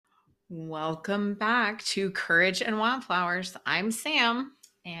Welcome back to Courage and Wildflowers. I'm Sam,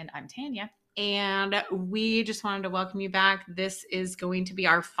 And I'm Tanya. and we just wanted to welcome you back. This is going to be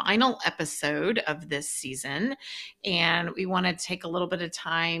our final episode of this season, and we want to take a little bit of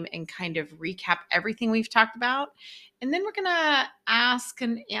time and kind of recap everything we've talked about, and then we're going to ask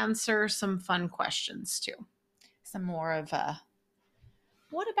and answer some fun questions too. Some more of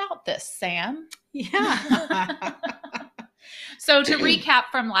what about this, Sam? Yeah. So to recap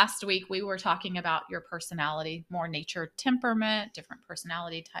from last week, we were talking about your personality, more nature, temperament, different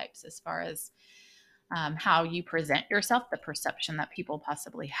personality types as far as how you present yourself, the perception that people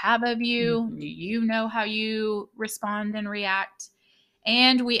possibly have of you. Mhm. Do you know how you respond and react?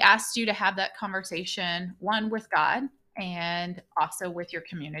 And we asked you to have that conversation, one with God and also with your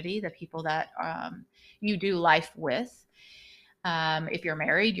community, the people that you do life with. If you're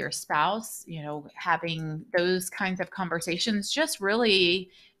married, your spouse, having those kinds of conversations, just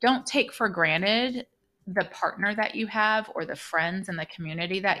really don't take for granted the partner that you have or the friends and the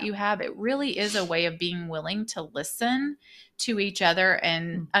community that you have. It really is a way of being willing to listen to each other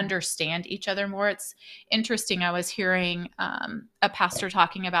and understand each other more. It's interesting. I was hearing a pastor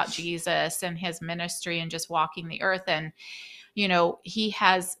talking about Jesus and his ministry and just walking the earth. And, he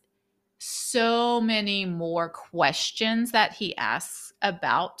has so many more questions that he asks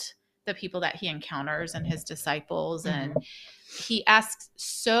about the people that he encounters and his disciples. And he asks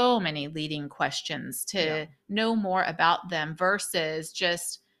so many leading questions to know more about them versus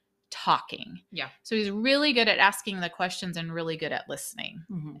just talking. Yeah. So he's really good at asking the questions and really good at listening.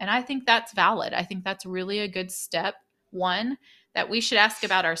 Mm-hmm. And I think that's valid. I think that's really a good step. One, that we should ask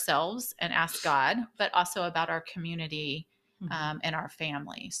about ourselves and ask God, but also about our community and our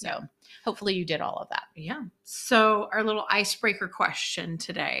family. So hopefully you did all of that. Yeah. So our little icebreaker question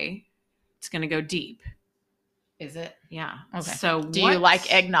today, it's going to go deep. Is it? Yeah. Okay. So do you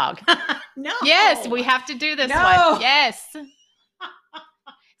like eggnog? No. Yes, we have to do this one. Yes.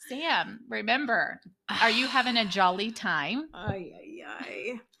 Sam, remember, are you having a jolly time?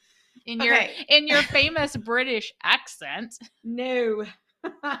 In your famous British accent. No.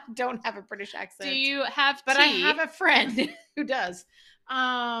 I don't have a British accent. Do you have But tea? I have a friend who does.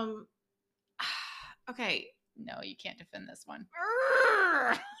 Okay. No, you can't defend this one.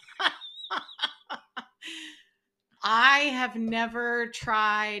 I have never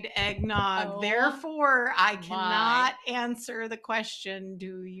tried eggnog. Therefore, I cannot answer the question,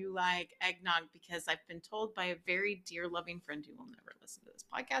 do you like eggnog? Because I've been told by a very dear, loving friend who will never listen to this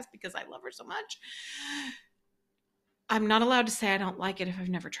podcast because I love her so much. I'm not allowed to say I don't like it if I've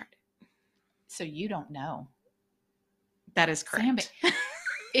never tried it. So you don't know. That is correct.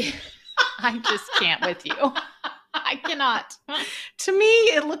 I just can't with you. I cannot. To me,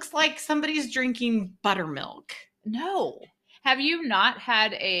 it looks like somebody's drinking buttermilk. No. Have you not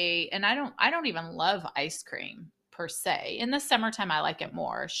had and I don't even love ice cream per se. In the summertime, I like it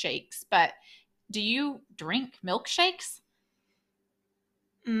more, shakes. But do you drink milkshakes?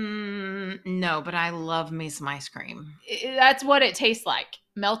 No, but I love me some ice cream. That's what it tastes like.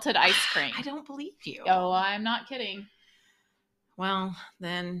 Melted ice cream. I don't believe you. Oh, I'm not kidding. Well,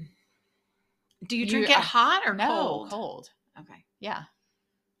 then, do you drink it hot or cold? No, cold. Okay. Yeah.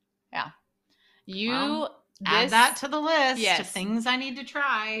 Add that to the list of Yes. things I need to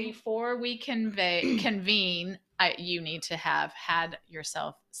try. Before we convene, you need to have had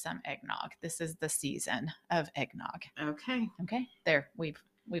yourself some eggnog. This is the season of eggnog. Okay. There, we've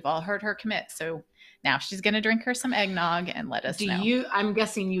all heard her commit. So now she's going to drink her some eggnog and let us know. I'm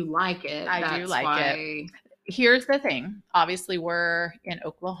guessing you like it. I do like it. Here's the thing. Obviously, we're in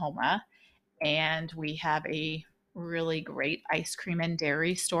Oklahoma, and we have a really great ice cream and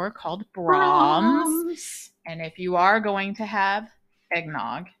dairy store called Brahms. And if you are going to have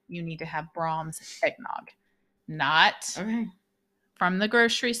eggnog, you need to have Brahms eggnog. Not from the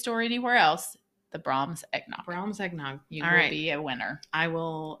grocery store anywhere else. The Brahms eggnog. Brahms eggnog. You will be a winner. You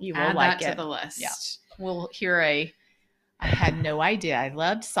will add like that to the list. Yeah. We'll hear I had no idea. I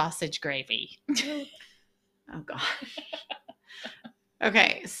loved sausage gravy. Oh, gosh.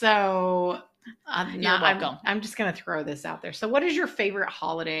 Okay, so you're welcome. I'm just going to throw this out there. So what is your favorite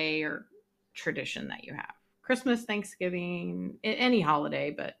holiday or tradition that you have? Christmas, Thanksgiving, any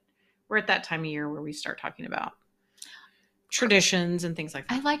holiday, but we're at that time of year where we start talking about traditions and things like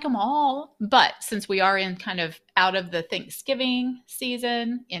that. I like them all, but since we are in kind of out of the Thanksgiving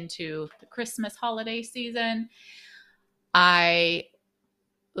season into the Christmas holiday season, I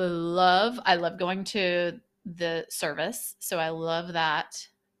love going to the service. So I love that.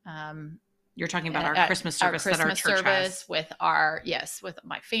 You're talking about our Christmas service that our church has. with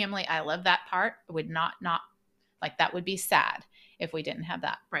my family. I love that part. I would not like that would be sad if we didn't have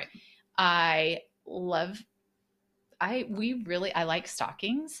that. Right. I love I like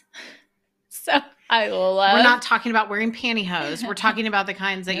stockings. So I We're love not talking about wearing pantyhose. We're talking about the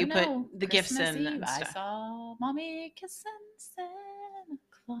kinds that you put the gifts Christmas in Eve, and I stuff. saw mommy kissing Santa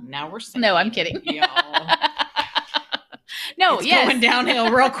Claus. Now we're singing. No, I'm kidding. Y'all. No, It's yes. going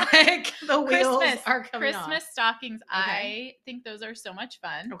downhill real quick. The wheels Christmas are coming off. Christmas stockings. Okay. I think those are so much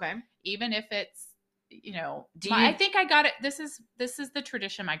fun. Okay. Even if it's, Do I you think I got it. This is the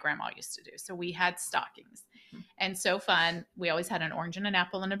tradition my grandma used to do. So we had stockings, and so fun. We always had an orange and an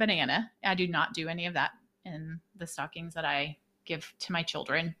apple and a banana. I do not do any of that in the stockings that I give to my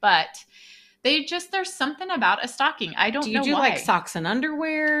children, but there's something about a stocking. I don't do you know do why. like socks and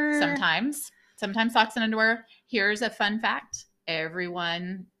underwear? Sometimes socks and underwear. Here's a fun fact.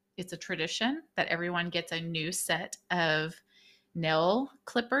 It's a tradition that everyone gets a new set of nail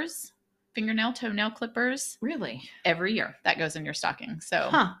clippers, toenail clippers Really? every year. That goes in your stocking. So,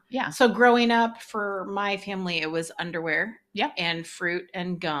 Huh. yeah. So growing up for my family, it was underwear. Yep. And fruit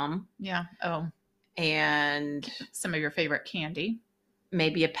and gum. Yeah. Oh. And some of your favorite candy.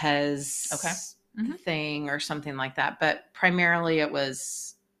 Maybe a Pez thing or something like that. But primarily it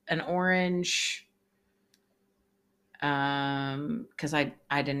was an orange, because I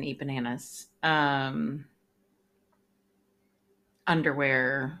didn't eat bananas.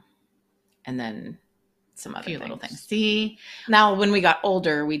 Underwear, and then some other little things. See, now when we got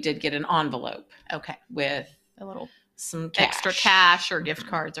older, we did get an envelope. Okay. With a little some cash. Extra cash or gift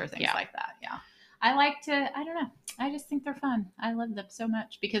cards or things like that. Yeah. I don't know. I just think they're fun. I love them so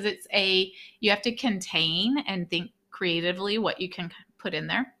much because you have to contain and think creatively what you can put in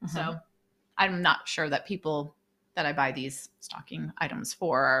there. Mm-hmm. So I'm not sure that people that I buy these stocking items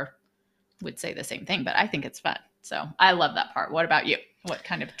for would say the same thing, but I think it's fun. So I love that part. What about you? What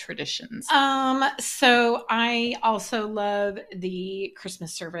kind of traditions? So I also love the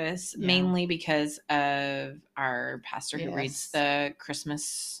Christmas service, mainly because of our pastor who reads the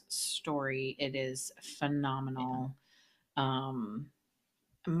Christmas story. It is phenomenal. Yeah.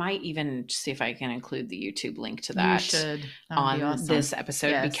 I might even see if I can include the YouTube link to that. You should. On awesome. This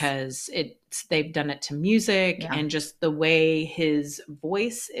episode because they've done it to music and just the way his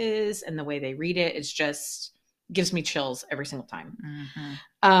voice is and the way they read it, it's just gives me chills every single time.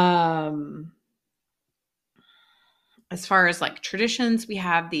 Mm-hmm. As far as like traditions, we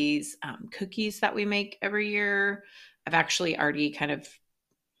have these cookies that we make every year. I've actually already kind of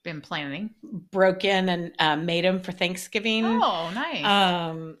been planning, broken and made them for Thanksgiving. Oh,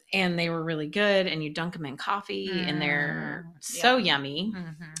 nice. And they were really good, and you dunk them in coffee and they're so yummy.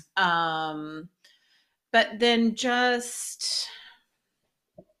 Mm-hmm. But then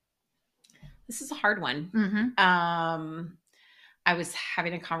this is a hard one. Mm-hmm. I was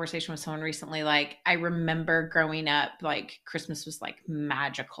having a conversation with someone recently. Like, I remember growing up, like Christmas was like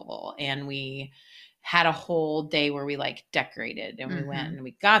magical, and we had a whole day where we like decorated and we went and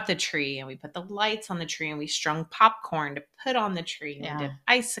we got the tree and we put the lights on the tree and we strung popcorn to put on the tree and we did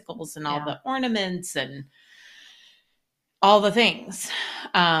icicles and all the ornaments and all the things.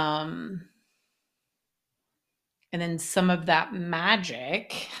 And then some of that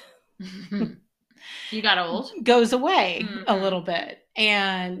magic you got old goes away a little bit.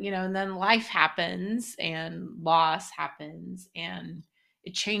 And, and then life happens and loss happens and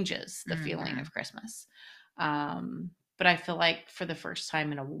it changes the feeling of Christmas. But I feel like for the first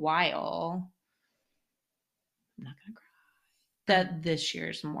time in a while, I'm not going to cry, that this year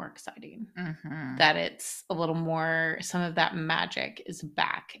is more exciting. That it's a little more, some of that magic is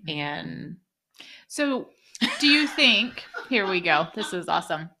back. And so do you think, here we go. This is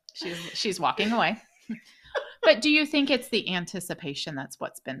awesome. She's walking away. But do you think it's the anticipation that's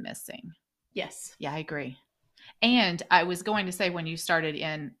what's been missing? Yes. Yeah, I agree. And I was going to say, when you started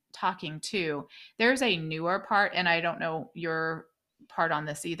in talking too, there's a newer part, and I don't know your part on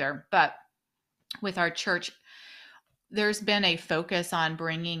this either, but with our church, there's been a focus on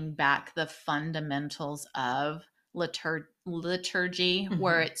bringing back the fundamentals of liturgy,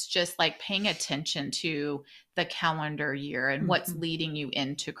 where it's just like paying attention to the calendar year and what's leading you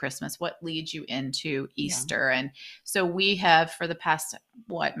into Christmas, what leads you into Easter. And so we have, for the past,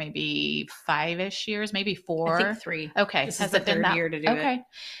 maybe 5-ish years, maybe 4. I think 3. Okay. This is the third year to do it. Okay.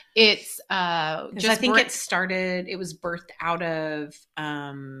 It's just I think it was birthed out of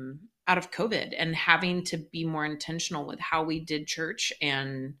COVID and having to be more intentional with how we did church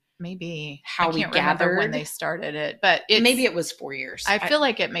and maybe how we gathered when they started it, but maybe it was 4 years. I feel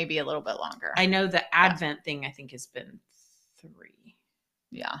like it may be a little bit longer. I know the Advent thing, I think, has been 3.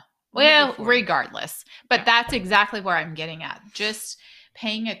 Yeah. Well, regardless, but that's exactly where I'm getting at. Just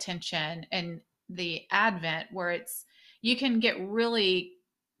paying attention, and the Advent, where you can get really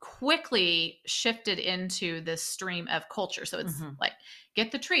quickly shifted into this stream of culture. So it's Mhm. like,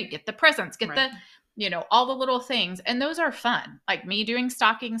 get the tree, get the presents, get Right. all the little things. And those are fun. Like me doing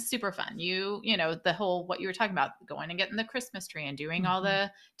stockings, super fun. The whole, what you were talking about, going and getting the Christmas tree and doing all Mhm.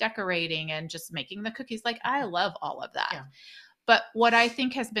 the decorating and just making the cookies. Like, I love all of that. Yeah. But what I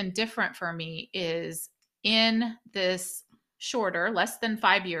think has been different for me is in this shorter, less than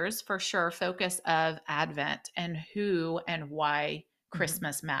 5 years for sure, focus of Advent and who and why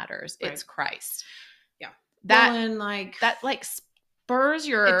Christmas matters. Right. It's Christ. Yeah. That Well, and like that like spurs it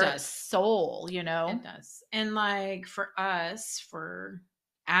your does. soul, It does. And like for us, for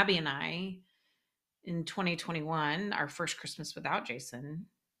Abby and I, in 2021, our first Christmas without Jason,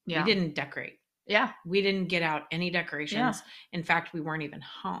 Yeah. we didn't decorate. Yeah. We didn't get out any decorations. Yeah. In fact, we weren't even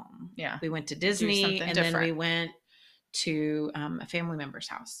home. Yeah. We went to Do Disney something and then we different. went to a family member's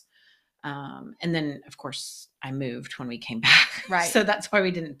house. And then, of course, I moved when we came back. Right. So that's why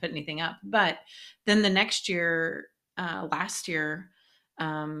we didn't put anything up. But then the next year, last year,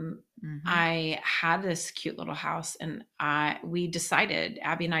 I had this cute little house and Abby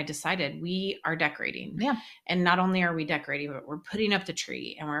and I decided we are decorating. Yeah. And not only are we decorating, but we're putting up the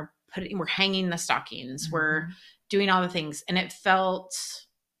tree and we're hanging the stockings. We're doing all the things. And it felt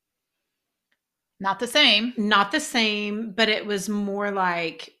not the same, but it was more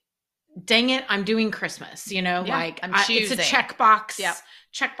like, dang it, I'm doing Christmas, like I'm it's a choosing.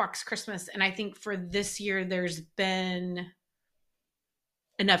 checkbox Christmas. And I think for this year, there's been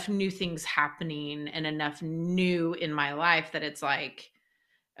enough new things happening and enough new in my life that it's like,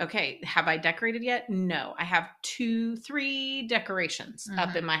 okay, have I decorated yet? No, I have 2-3 decorations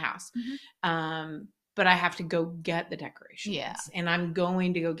up in my house. But I have to go get the decorations. Yeah. And I'm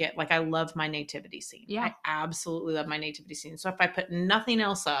going to go get, like, I love my nativity scene. Yeah. I absolutely love my nativity scene. So if I put nothing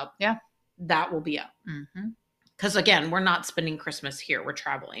else up, that will be up. Because again, we're not spending Christmas here. We're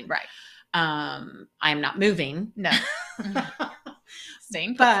traveling. Right. I'm not moving. No.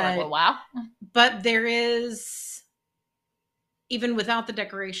 Staying put for a little while. But there is, even without the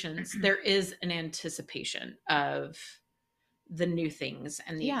decorations, there is an anticipation of the new things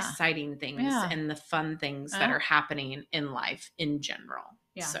and the exciting things and the fun things that are happening in life in general.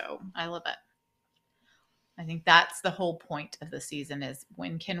 Yeah. So I love it. I think that's the whole point of the season, is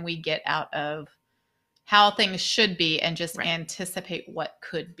when can we get out of how things should be and just anticipate what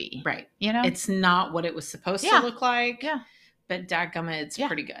could be. Right. It's not what it was supposed to look like. Yeah. But dadgummit, it's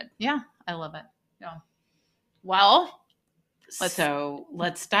pretty good. Yeah. I love it. Yeah. Well,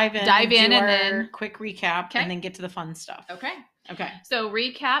 let's dive in. And then quick recap and then get to the fun stuff. Okay. Okay. So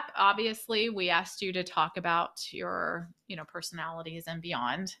recap, obviously we asked you to talk about your, personalities and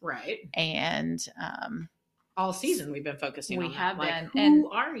beyond. Right. And all season we've been focusing on that. We have been.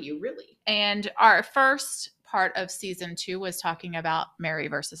 Who are you really? And our first part of season 2 was talking about Mary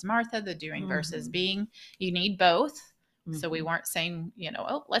versus Martha, the doing versus being. You need both. So we weren't saying,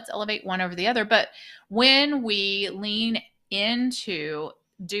 let's elevate one over the other. But when we lean into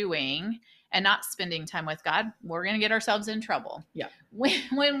doing and not spending time with God, we're going to get ourselves in trouble. Yeah.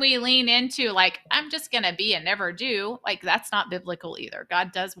 When we lean into like, I'm just going to be and never do, like that's not biblical either.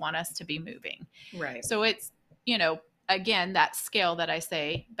 God does want us to be moving. Right. So it's, again, that scale that I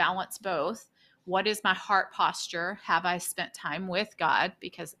say, balance both. What is my heart posture? Have I spent time with God?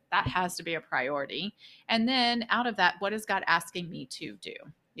 Because that has to be a priority. And then out of that, what is God asking me to do?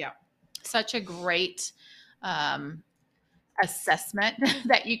 Yeah. Such a great assessment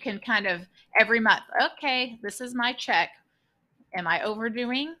that you can kind of every month, okay, this is my check. Am I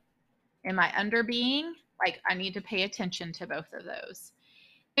overdoing? Am I underbeing? Like, I need to pay attention to both of those.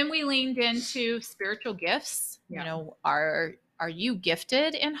 Then we leaned into spiritual gifts. Yeah. Are you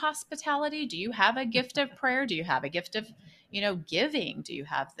gifted in hospitality? Do you have a gift of prayer? Do you have a gift of, giving? Do you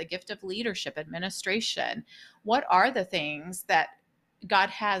have the gift of leadership, administration? What are the things that God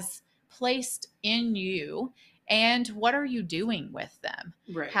has placed in you? And what are you doing with them?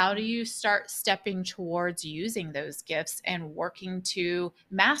 Right. How do you start stepping towards using those gifts and working to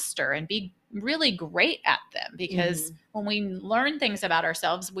master and be really great at them? Because when we learn things about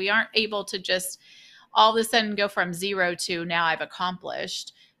ourselves, we aren't able to just all of a sudden go from 0 to now I've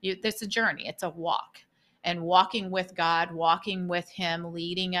accomplished. It's a journey. It's a walk. And walking with God, walking with Him,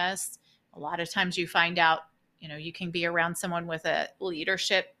 leading us. A lot of times you find out, you can be around someone with a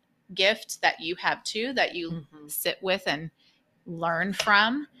leadership gift that you have too, that you sit with and learn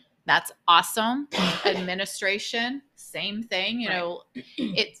from. That's awesome. Administration, same thing.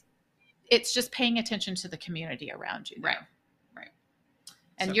 It's just paying attention to the community around you. Right.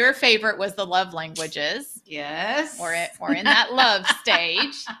 And so, your favorite was the love languages. Yes. We're in that love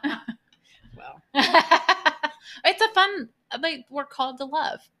stage. Well, it's a like we're called to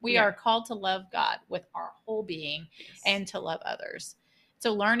love. We Yeah. are called to love God with our whole being Yes. and to love others.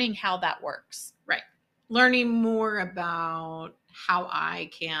 So learning how that works. Right. Learning more about how I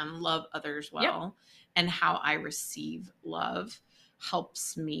can love others well and how I receive love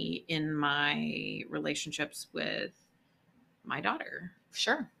helps me in my relationships with my daughter,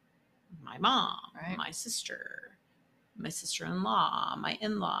 Sure. my mom, Right. my sister-in-law, my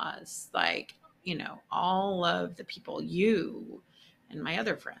in-laws, like, all of the people, you and my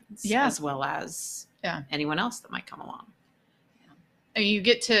other friends, Yeah. as well as anyone else that might come along. And you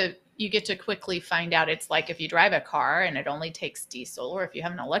get to quickly find out. It's like if you drive a car and it only takes diesel, or if you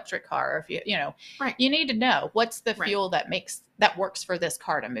have an electric car, or if Right. you need to know what's the fuel that works for this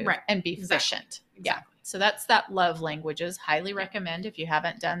car to move and be efficient. Exactly. Yeah. So that's that love languages. Highly recommend if you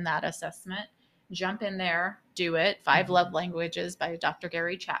haven't done that assessment, jump in there, do it. 5 Love Languages by Dr.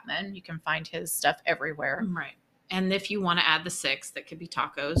 Gary Chapman. You can find his stuff everywhere. Right. And if you want to add the 6th, that could be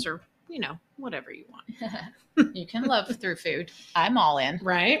tacos or, whatever you want. You can love through food. I'm all in.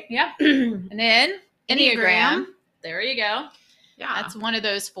 Right. Yeah. And then Enneagram. Enneagram. There you go. Yeah. That's one of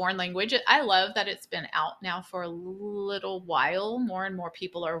those foreign languages. I love that it's been out now for a little while. More and more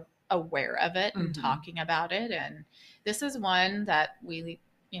people are aware of it and talking about it. And this is one that we,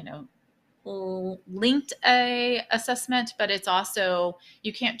 linked a assessment, but it's also,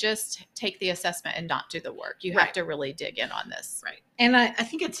 you can't just take the assessment and not do the work. You have to really dig in on this. Right. And I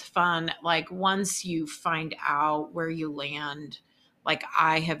think it's fun. Like once you find out where you land, like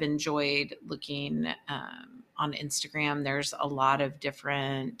I have enjoyed looking on Instagram. There's a lot of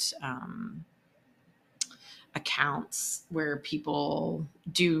different accounts where people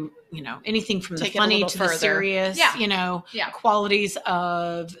do, anything from the funny to the serious, qualities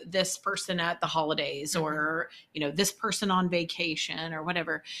of this person at the holidays or, this person on vacation or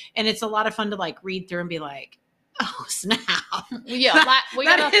whatever. And it's a lot of fun to like read through and be like, oh snap. Yeah.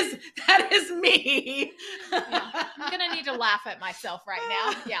 That is me. Yeah. I'm going to need to laugh at myself right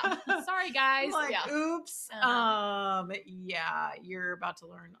now. Yeah. Sorry guys. Like, oops. Yeah, you're about to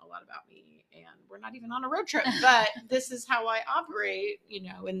learn a lot about me and we're not even on a road trip, but this is how I operate,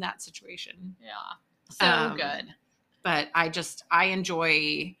 in that situation. Yeah. So good. But I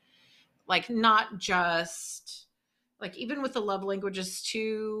enjoy like, not just like, even with the love languages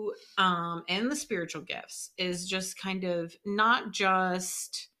too, and the spiritual gifts is just kind of not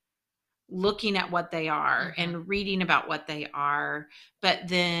just looking at what they are and reading about what they are, but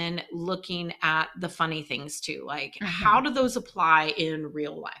then looking at the funny things too. Like, how do those apply in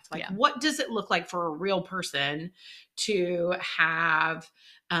real life? Like, what does it look like for a real person to have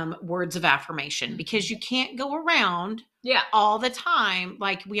words of affirmation? Because you can't go around all the time.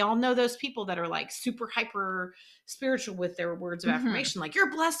 Like, we all know those people that are like super hyper spiritual with their words of affirmation. Like,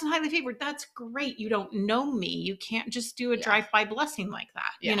 you're blessed and highly favored. That's great. You don't know me. You can't just do a drive-by blessing like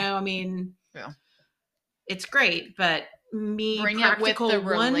that. I mean, it's great, but me, bring practical, it with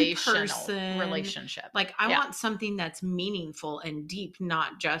the one person relationship. Like, I want something that's meaningful and deep,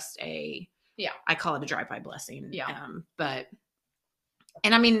 not just I call it a drive-by blessing.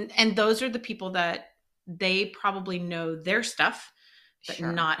 And I mean, and those are the people that they probably know their stuff, but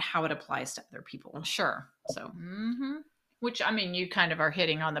not how it applies to other people. Sure. So, which, I mean, you kind of are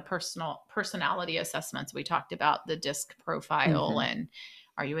hitting on the personality assessments. We talked about the DISC profile and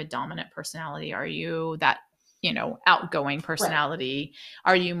are you a dominant personality? Are you that, outgoing personality?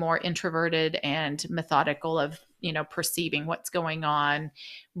 Are you more introverted and methodical of, perceiving what's going on?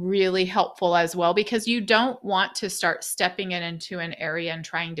 Really helpful as well, because you don't want to start stepping into an area and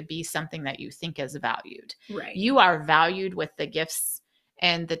trying to be something that you think is valued. Right. You are valued with the gifts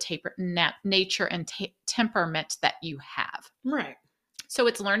and the nature and temperament that you have. Right. So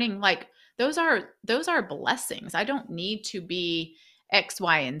it's learning, like, those are blessings. I don't need to be X,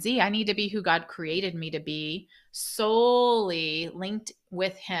 Y, and Z. I need to be who God created me to be, solely linked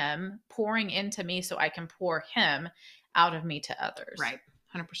with him, pouring into me so I can pour him out of me to others. Right.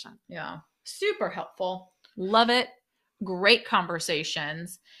 100%. Yeah. Super helpful. Love it. Great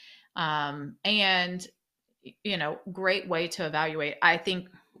conversations. And great way to evaluate. I think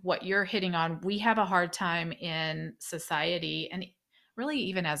what you're hitting on, we have a hard time in society and really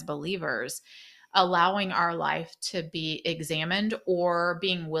even as believers, allowing our life to be examined or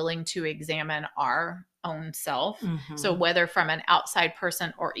being willing to examine our own self. So whether from an outside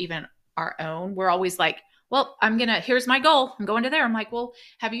person or even our own, we're always like, well, here's my goal. I'm going to there. I'm like, well,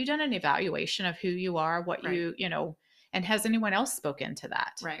 have you done an evaluation of who you are, what and has anyone else spoken to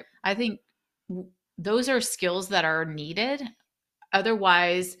that? Right. I think those are skills that are needed.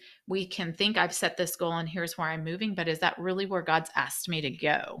 Otherwise, we can think I've set this goal and here's where I'm moving, but is that really where God's asked me to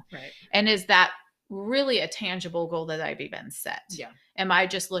go? Right. And is that really a tangible goal that I've even set? Yeah. Am I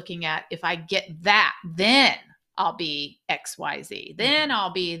just looking at, if I get that, then I'll be XYZ. Then Mhm.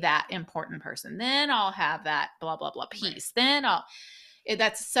 I'll be that important person. Then I'll have that blah, blah, blah piece. Then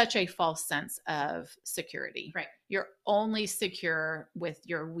that's such a false sense of security. Right. You're only secure with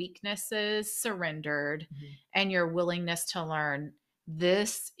your weaknesses surrendered Mhm. and your willingness to learn,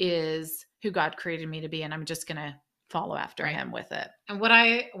 this is who God created me to be, and I'm just going to follow after Right. him with it. And what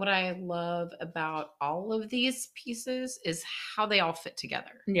I love about all of these pieces is how they all fit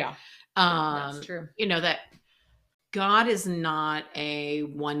together. Yeah. That's true. You know, that God is not a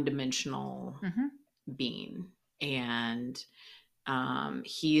one-dimensional Mm-hmm. being, and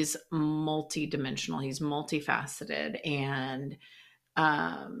he's multi-dimensional, he's multifaceted, and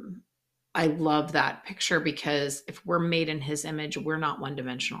um I love that picture, because if we're made in his image, we're not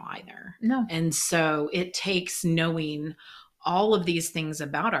one-dimensional either. No. And so it takes knowing all of these things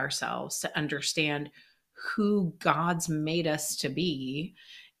about ourselves to understand who God's made us to be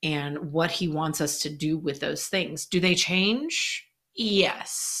and what he wants us to do with those things. Do they change?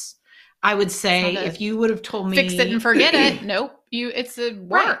 Yes. I would say if you would have told me fix it and forget it, nope. It's a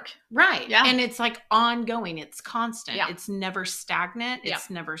work. Right. Yeah. And it's like ongoing, it's constant. Yeah. It's never stagnant, it's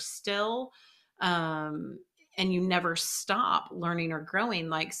never still. And you never stop learning or growing.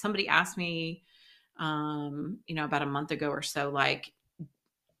 Like somebody asked me about a month ago or so, like,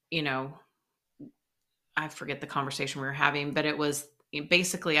 I forget the conversation we were having, but it was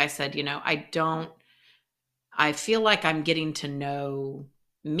basically, I said, I feel like I'm getting to know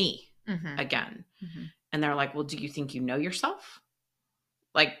me again. Mm-hmm. And they're like, well, do you think you know yourself?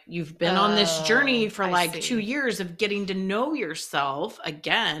 Like, you've been on this journey for like 2 years of getting to know yourself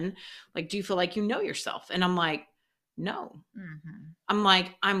again. Like, do you feel like you know yourself? And I'm like, no. Mm-hmm. I'm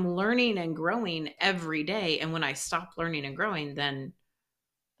like, I'm learning and growing every day. And when I stop learning and growing, then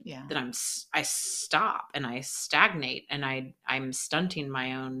I stop and I stagnate, and I'm stunting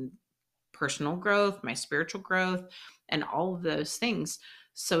my own personal growth, my spiritual growth, and all of those things.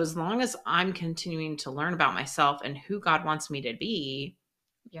 So as long as I'm continuing to learn about myself and who God wants me to be,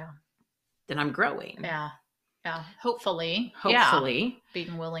 then I'm growing. Yeah. Hopefully.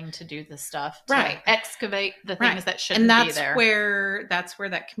 Being willing to do the stuff to excavate the things that shouldn't be there. That's where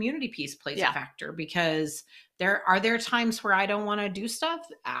that community piece plays a factor, because there are times where I don't want to do stuff.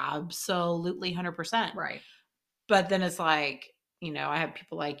 Absolutely 100%. Right. But then it's like, I have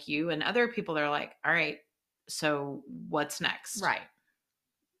people like you and other people that are like, all right, so what's next? Right.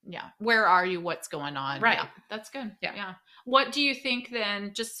 Yeah. Where are you? What's going on? Right. Yeah. That's good. Yeah. What do you think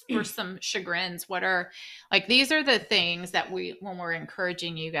then, just for some chagrins, what are, like, these are the things that when we're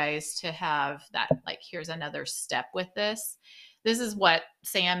encouraging you guys to have that, like, here's another step with this. This is what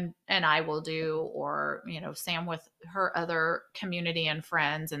Sam and I will do, or, Sam with her other community and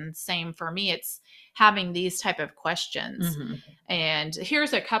friends, and same for me. It's having these type of questions. Mm-hmm. And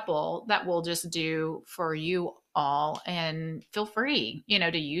here's a couple that we'll just do for you all, and feel free,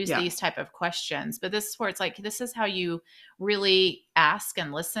 to use these type of questions. But this is where it's like, this is how you really ask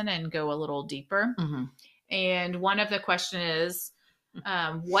and listen and go a little deeper. Mm-hmm. And one of the question is,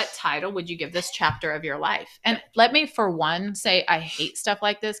 what title would you give this chapter of your life? And let me, for one, say I hate stuff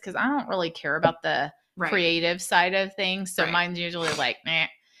like this, because I don't really care about the creative side of things. So mine's usually like, meh.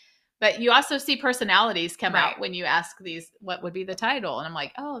 But you also see personalities come out when you ask these, what would be the title? And I'm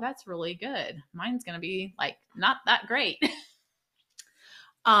like, oh, that's really good. Mine's going to be like, not that great.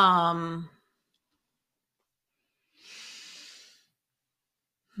 I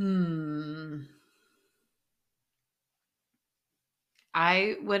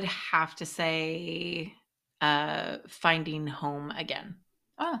would have to say Finding Home Again.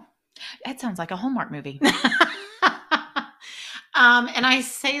 Oh, that sounds like a Hallmark movie. And I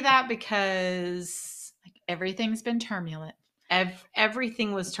say that because, like, everything's been turbulent.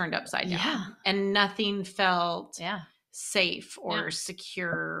 Everything was turned upside down, and nothing felt safe or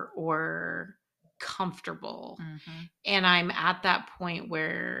secure or comfortable. Mm-hmm. And I'm at that point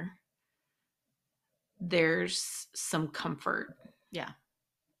where there's some comfort. Yeah.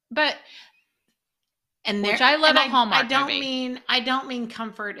 But which I love a Hallmark movie. I don't mean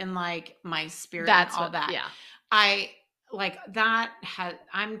comfort in like my spirit. That's and all that. Yeah. I like that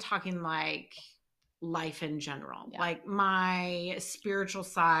I'm talking like life in general. Yeah. Like my spiritual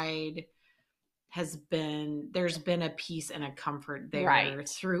side there's been a peace and a comfort there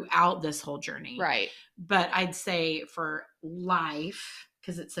throughout this whole journey. Right. But I'd say for life,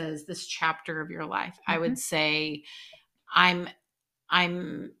 because it says this chapter of your life, I would say I'm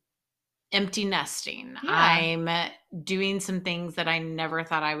empty nesting. Yeah. I'm doing some things that I never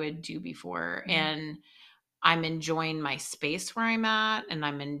thought I would do before. Mm-hmm. And I'm enjoying my space where I'm at, and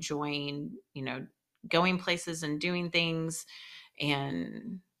I'm enjoying, going places and doing things.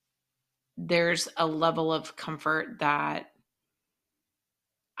 And there's a level of comfort that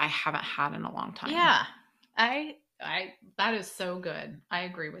I haven't had in a long time. Yeah. I that is so good. I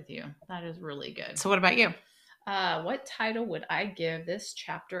agree with you. That is really good. So what about you? What title would I give this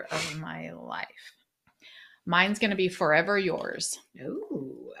chapter of my life? Mine's going to be Forever Yours.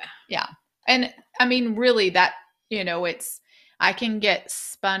 Ooh. Yeah. And I mean, really, that, I can get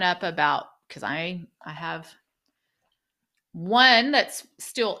spun up about, because I have one that's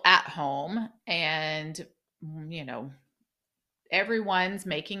still at home, and, everyone's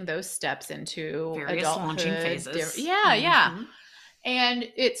making those steps into Various launching adulthood. phases. Yeah. Yeah. Mm-hmm. And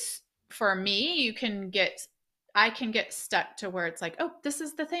it's, for me, I can get stuck to where it's like, oh, this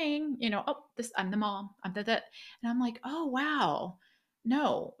is the thing, oh, this, I'm the mom, I'm that. And I'm like, oh, wow.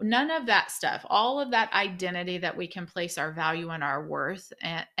 No, none of that stuff, all of that identity that we can place our value and our worth,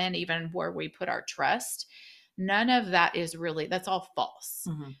 and even where we put our trust, none of that is really, that's all false.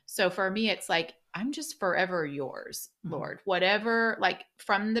 Mm-hmm. So for me, it's like, I'm just forever yours, Mm-hmm. Lord, whatever, like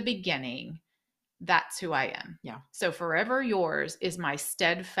from the beginning, that's who I am. Yeah. So forever yours is my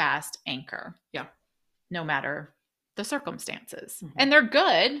steadfast anchor. Yeah. No matter the circumstances. Mm-hmm. And they're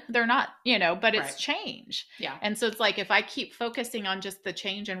good. They're not, but it's Right. change. Yeah. And so it's like, if I keep focusing on just the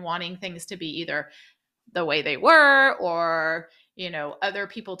change and wanting things to be either the way they were, or, other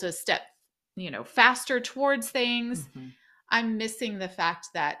people to step, faster towards things, Mm-hmm. I'm missing the fact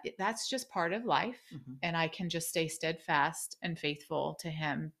that that's just part of life. Mm-hmm. And I can just stay steadfast and faithful to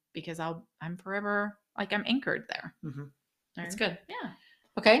him, because I'm forever, like, I'm anchored there. Mm-hmm. That's good. Yeah.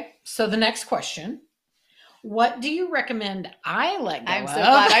 Okay. So the next question, what do you recommend I let go I'm of? so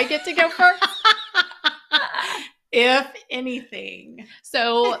glad I get to go first. If anything.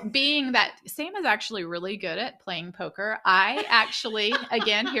 So being that Sam is actually really good at playing poker, I actually,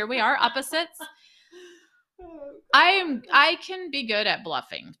 again, here we are, opposites. I can be good at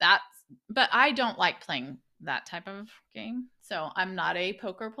bluffing. But I don't like playing that type of game. So I'm not a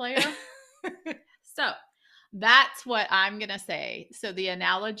poker player. So that's what I'm going to say. So the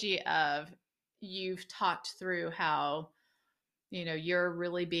analogy of, you've talked through how, you're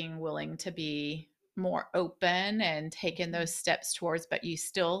really being willing to be more open and taking those steps towards, but you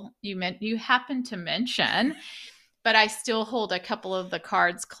happen to mention, but I still hold a couple of the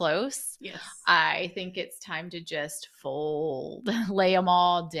cards close. Yes. I think it's time to just fold, lay them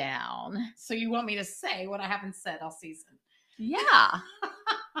all down. So you want me to say what I haven't said all season? Yeah.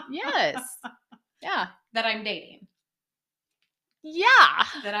 Yes. Yeah. That I'm dating. Yeah.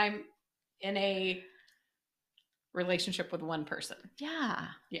 That I'm in a relationship with one person. Yeah.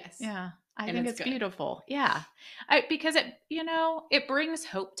 Yes. Yeah. I And think it's it's good. beautiful. Yeah. Because it brings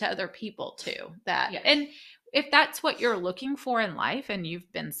hope to other people too. That, Yes. and if that's what you're looking for in life, and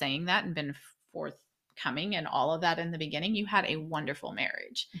you've been saying that and been forthcoming and all of that in the beginning, you had a wonderful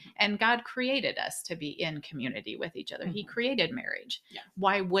marriage. Mm-hmm. And God created us to be in community with each other. Mm-hmm. He created marriage. Yeah.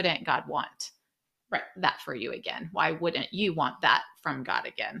 Why wouldn't God want that for you again? Why wouldn't you want that from God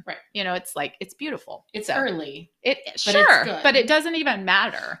again? Right. It's like, it's beautiful. It's early. Sure, but it doesn't even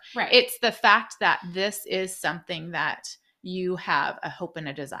matter. Right. It's the fact that this is something that you have a hope and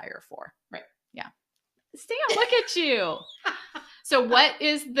a desire for. Right. Yeah. Sam, look at you. So what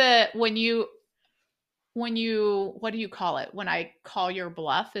is when you, what do you call it? When I call your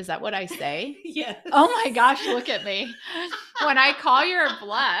bluff, is that what I say? Yes. Oh my gosh, look at me. When I call your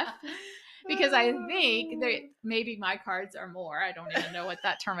bluff, because I think that maybe my cards are more. I don't even know what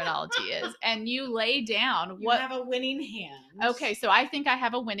that terminology is. And you lay down You have a winning hand. Okay, so I think I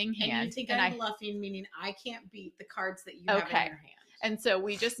have a winning hand. And you think I'm bluffing, meaning I can't beat the cards that you have in your hand. And so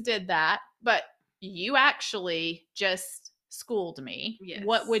we just did that, but you actually just schooled me. Yes.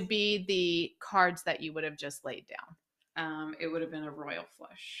 What would be the cards that you would have just laid down? It would have been a royal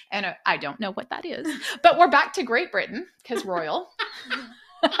flush. And I don't know what that is, but we're back to Great Britain, because royal.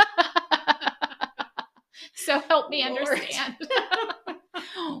 So help me understand.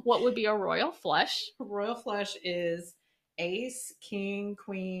 What would be a royal flush? A royal flush is ace, king,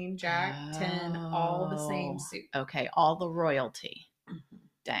 queen, jack, 10, all the same suit. Okay, all the royalty. Mm-hmm.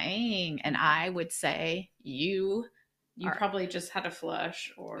 Dang. And I would say you probably just had a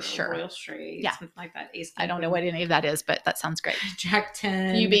flush or a royal straight, something like that. Ace, king, I don't queen. know what any of that is, but that sounds great. Jack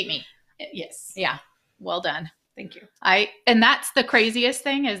 10. You beat me. Yes. Yeah. Well done. Thank you. And that's the craziest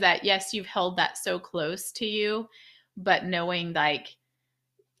thing, is that, yes, you've held that so close to you, but knowing like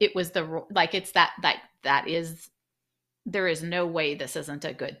it was it's that is, there is no way this isn't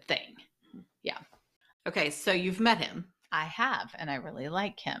a good thing. Yeah. Okay. So you've met him. I have, and I really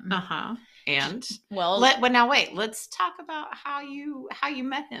like him. And well, now wait, let's talk about how you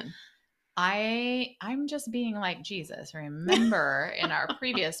met him. I'm just being like Jesus. Remember in our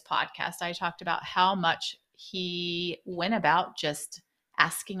previous podcast, I talked about how much he went about just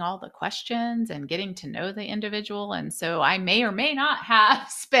asking all the questions and getting to know the individual. And so I may or may not have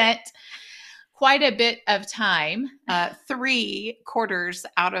spent quite a bit of time. 3 quarters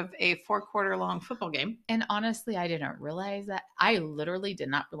out of a 4-quarter long football game. And honestly, I didn't realize that. I literally did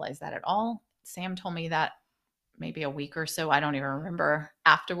not realize that at all. Sam told me that maybe a week or so. I don't even remember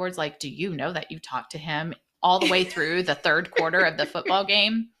afterwards. Like, do you know that you talked to him all the way through the 3rd quarter of the football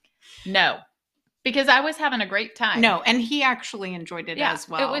game? No, because I was having a great time. No, and he actually enjoyed it as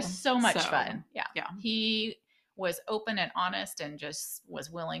well. It was so much fun. Yeah. Yeah. He was open and honest and just was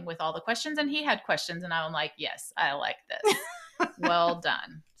willing with all the questions. And he had questions. And I'm like, yes, I like this. Well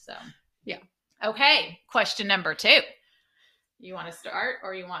done. So, yeah. Okay. Question number 2. You want to start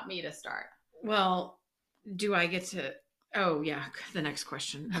or you want me to start? Well, do I get to? Oh, yeah. The next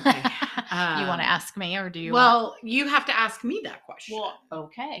question. Okay. You want to ask me or do you? Well, you have to ask me that question. Well,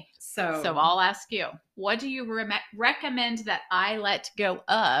 okay. So I'll ask you. What do you recommend that I let go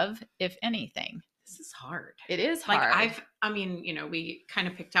of, if anything? This is hard. It is hard. We kind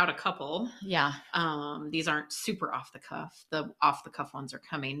of picked out a couple. Yeah. These aren't super off the cuff. The off the cuff ones are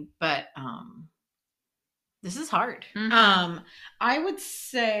coming, but this is hard. Mm-hmm. I would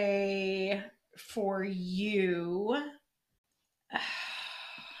say for you,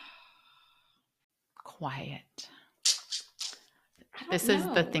 quiet. This is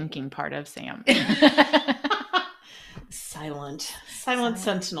the thinking part of Sam. Silent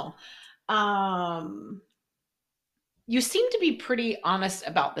sentinel. You seem to be pretty honest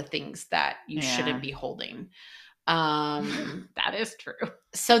about the things that you shouldn't be holding. That is true.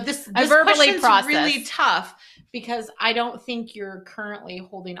 So this verbally question's really tough because I don't think you're currently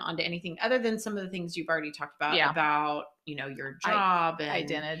holding on to anything other than some of the things you've already talked about, about, your job and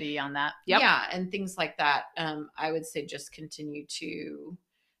identity on that. Yep. Yeah. And things like that. I would say just continue to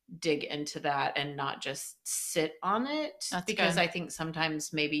dig into that and not just sit on it. That's because good. I think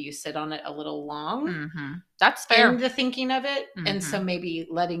sometimes maybe you sit on it a little long. Mm-hmm. That's fair. In the thinking of it. Mm-hmm. And so maybe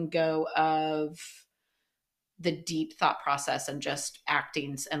letting go of the deep thought process and just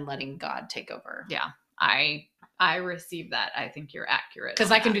acting and letting God take over. Yeah. I receive that. I think you're accurate.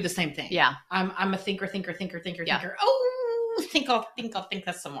 Because I can do the same thing. Yeah. I'm a thinker. Oh, I'll think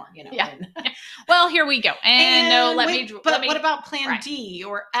that some more, Yeah. Well, here we go. And what about plan D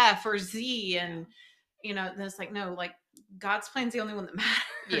or F or Z? And, then it's like, no, like God's plan's the only one that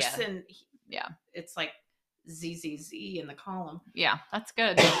matters. Yeah. And it's like Z in the column. Yeah, that's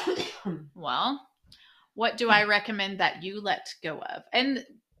good. Well, what do I recommend that you let go of? And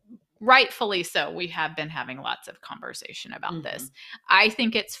rightfully so. We have been having lots of conversation about this. I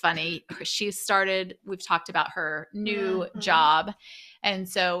think it's funny. We've talked about her new job. And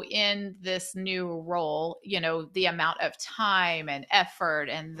so in this new role, the amount of time and effort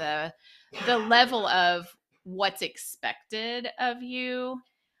and the level of what's expected of you,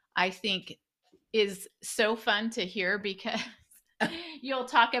 I think is so fun to hear because you'll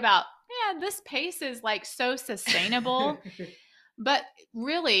talk about, this pace is like so sustainable. But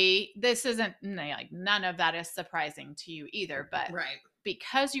really, this isn't like none of that is surprising to you either. But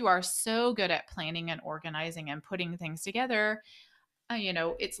because you are so good at planning and organizing and putting things together,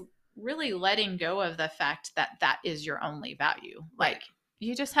 it's really letting go of the fact that that is your only value. Right. Like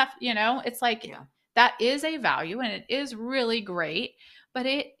you just have, it's like that is a value and it is really great, but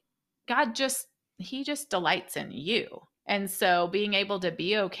he just delights in you. And so being able to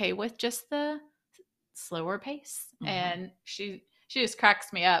be okay with just the slower pace. And she just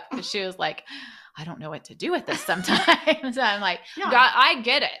cracks me up because she was like, I don't know what to do with this sometimes. I'm like, God, I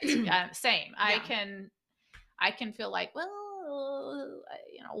get it. Same. I can feel like, well,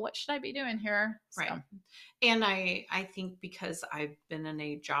 what should I be doing here? So. Right. And I think because I've been in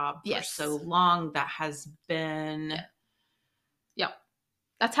a job for so long, that has been. Yep.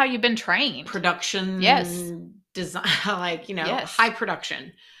 That's how you've been trained. Production. Yes. Design, high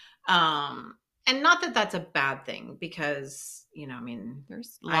production. And not that that's a bad thing because,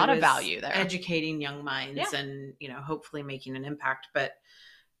 there's a lot of value there. Educating young minds and, hopefully making an impact, but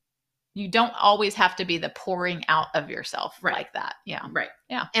you don't always have to be the pouring out of yourself like that. Yeah. Right.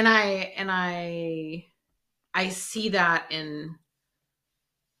 Yeah. And I see that in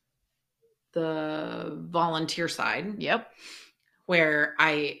the volunteer side. Yep. Where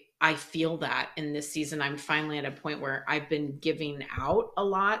I feel that in this season, I'm finally at a point where I've been giving out a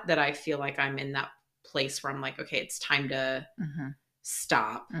lot that I feel like I'm in that place where I'm like, okay, it's time to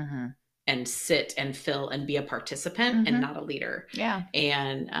stop and sit and fill and be a participant and not a leader. Yeah.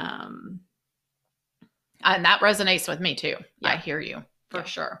 And that resonates with me too. Yeah. I hear you for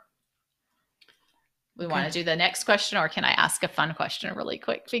sure. We want to do the next question, or can I ask a fun question really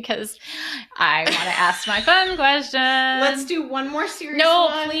quick? Because I want to ask my fun question. Let's do one more serious No,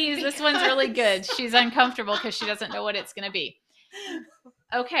 one. please. This one's really good. She's uncomfortable because she doesn't know what it's going to be.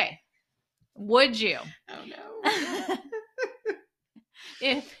 Okay. Would you? Oh no.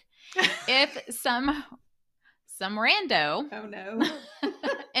 if some rando, oh no.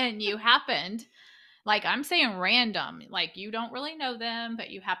 and you happened, like I'm saying random, like you don't really know them,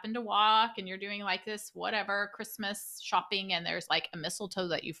 but you happen to walk and you're doing like this whatever Christmas shopping, and there's like a mistletoe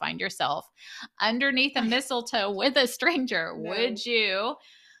that you find yourself underneath a mistletoe with a stranger. No. Would you?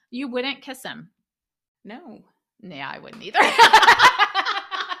 You wouldn't kiss him? No. Yeah, I wouldn't either.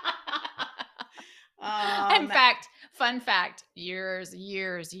 In fact, fun fact, years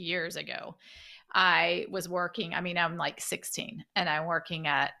ago, I was working. I mean, I'm like 16 and I'm working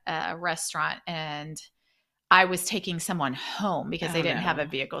at a restaurant, and I was taking someone home because they didn't have a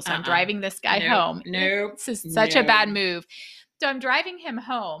vehicle. So I'm driving this guy home. Nope. This is such a bad move. So I'm driving him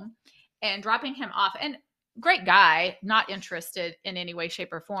home and dropping him off. And great guy, not interested in any way,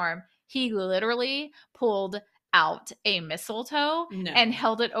 shape, or form. He literally pulled out a mistletoe and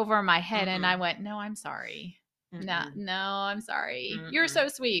held it over my head. And I went, no, I'm sorry. No, I'm sorry. You're so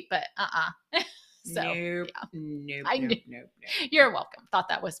sweet, but So, nope, yeah. nope. You're welcome. Thought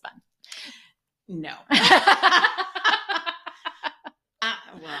that was fun. No.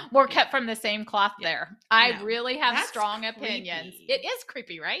 We're cut from the same cloth there. I really have strong opinions. It is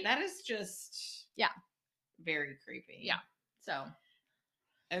creepy, right? That is just very creepy. Yeah. So,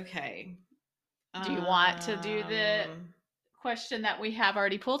 okay. Do you want to do the question that we have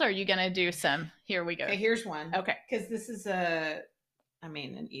already pulled, or are you going to do some? Here we go. Okay, here's one. Okay. Because this is an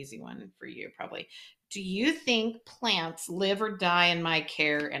easy one for you probably. Do you think plants live or die in my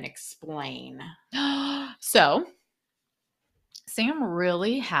care, and explain? So, Sam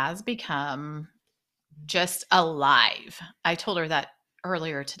really has become just alive. I told her that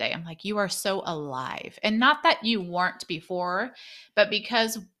earlier today. I'm like, you are so alive. And not that you weren't before, but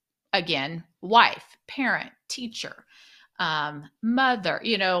because, again, wife, parent, teacher, mother,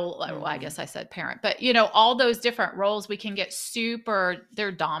 well, I guess I said parent, but all those different roles, we can get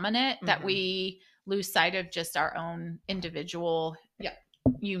they're dominant, that we lose sight of just our own individual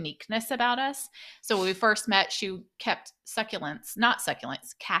uniqueness about us. So when we first met, she kept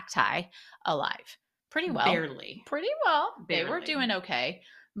cacti alive pretty well. Barely. They were doing okay,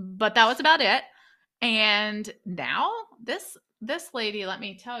 but that was about it. And now this lady, let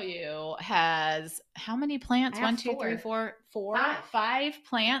me tell you, has how many plants? 1, 2, 3, 4, 5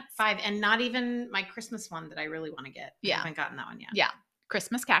 plants. 5, and not even my Christmas one that I really want to get. Yeah. I haven't gotten that one yet. Yeah.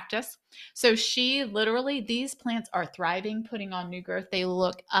 Christmas cactus. So she literally, these plants are thriving, putting on new growth. They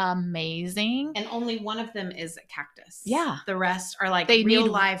look amazing. And only one of them is a cactus. Yeah. The rest are like real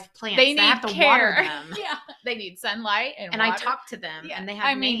live plants. They need have to water them. Yeah. They need sunlight and water. I talk to them and they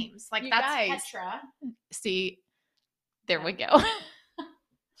have names. Like that's guys, Petra. See, there we go.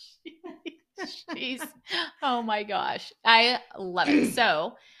 She's, oh my gosh. I love it.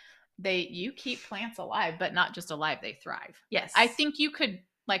 So you keep plants alive, but not just alive, they thrive. Yes. I think you could,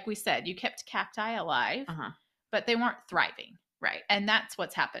 like we said, you kept cacti alive, but they weren't thriving. Right. And that's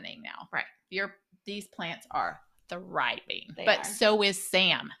what's happening now. Right. These plants are thriving, They but are. so is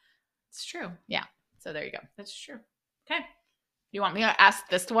Sam. It's true. Yeah. So there you go. That's true. Okay. You want me to ask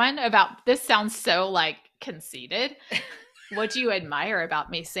this one about, this sounds so like conceited. What do you admire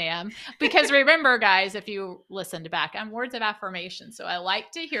about me, Sam? Because remember, guys, if you listened back, I'm words of affirmation. So I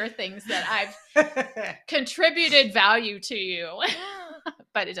like to hear things that I've contributed value to you,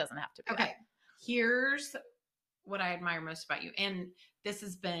 but it doesn't have to be. Okay. That. Here's what I admire most about you. And this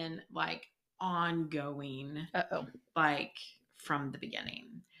has been like ongoing, like from the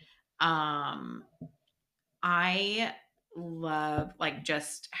beginning. I love like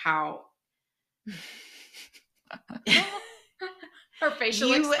just how her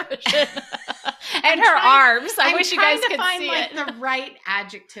facial expression and her arms. I wish you guys could see it. The right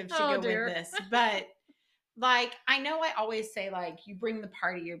adjective to go with this, but like I know I always say like you bring the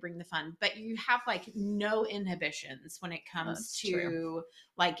party, you bring the fun, but you have like no inhibitions when it comes to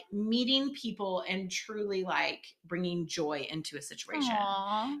like meeting people and truly like bringing joy into a situation.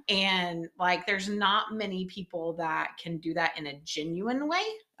 Aww. And like there's not many people that can do that in a genuine way.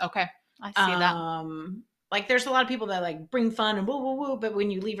 Okay, I see that. Like there's a lot of people that like bring fun and woo woo woo, but when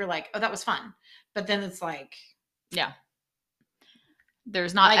you leave, you're like, oh, that was fun. But then it's like,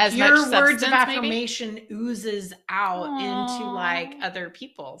 there's not like as your much words of substance, affirmation oozes out into like other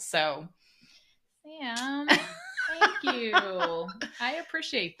people. So, Sam, thank you. I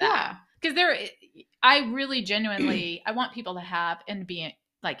appreciate that because I really genuinely I want people to have and be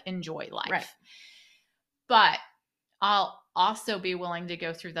like enjoy life. Right. but I'll also be willing to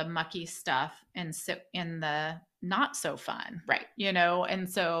go through the mucky stuff and sit in the not so fun. Right. And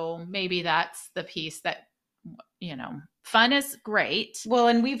so maybe that's the piece that, fun is great. Well,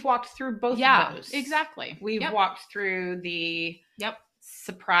 and we've walked through both of those. Exactly. We've walked through the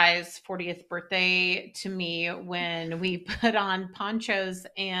surprise 40th birthday to me when we put on ponchos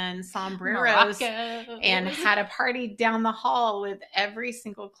and sombreros and had a party down the hall with every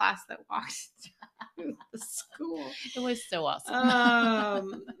single class that walked down the school. It was so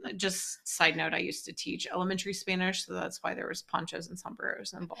awesome. Just side note, I used to teach elementary Spanish, so that's why there was ponchos and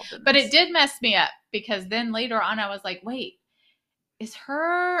sombreros involved in this. But it did mess me up because then later on I was like, wait, is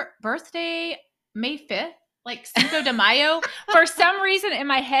her birthday May 5th? Like Cinco de Mayo? For some reason in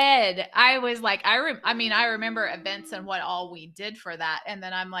my head, I was like, I remember events and what all we did for that. And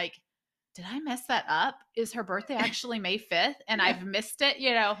then I'm like, did I mess that up? Is her birthday actually May 5th? And I've missed it,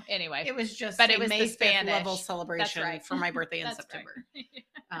 anyway. It was just but it was May the Spanish 5th level celebration for my birthday in September. Right.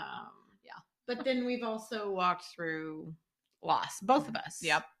 But then we've also walked through loss, both of us.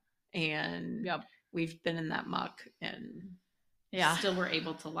 Yep. And we've been in that muck and still were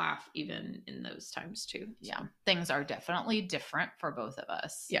able to laugh even in those times too. Yeah. Things are definitely different for both of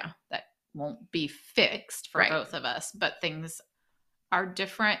us. Yeah. That won't be fixed for both of us, but things are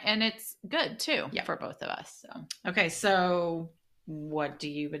different and it's good too for both of us. So, okay. So what do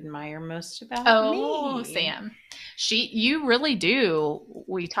you admire most about me? Sam, you really do.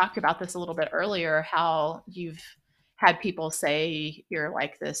 We talked about this a little bit earlier, how you've had people say you're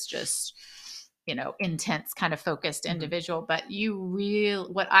like this, just, intense kind of focused individual, but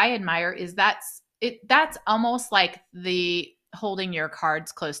what I admire is that's almost like the holding your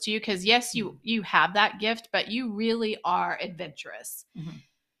cards close to you. Cause yes, you have that gift, but you really are adventurous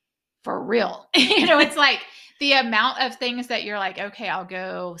for real. It's like the amount of things that you're like, okay, I'll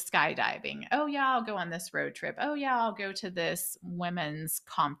go skydiving. Oh yeah. I'll go on this road trip. Oh yeah. I'll go to this women's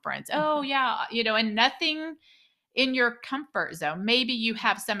conference. Oh yeah. And nothing in your comfort zone. Maybe you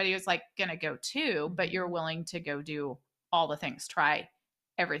have somebody who's like going to go too, but you're willing to go do all the things, try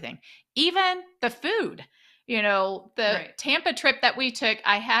everything, even the food. The Tampa trip that we took,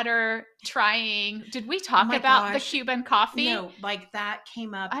 I had her trying. Did we talk about the Cuban coffee? No, like that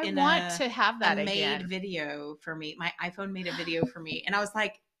came up. I want to have that again. Made video for me. My iPhone made a video for me, and I was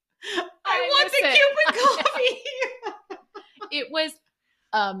like, I want the Cuban coffee. It was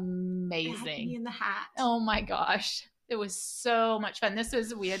amazing. In the hat. Oh my gosh. It was so much fun.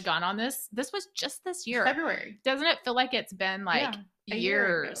 We had gone on this. This was just this year. February. Doesn't it feel like it's been like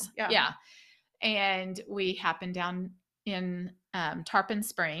years? Yeah. And we happened down in Tarpon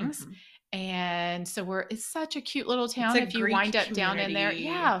Springs. And so it's such a cute little town if you wind up down in there.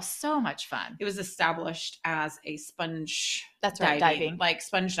 Yeah, so much fun. It was established as a sponge diving. Like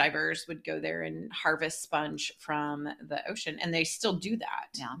sponge divers would go there and harvest sponge from the ocean. And they still do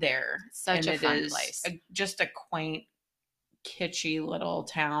that there. Such a fun place. Just a quaint, kitschy little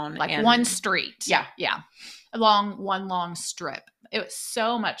town. Like one street. Yeah. Along one long strip. It was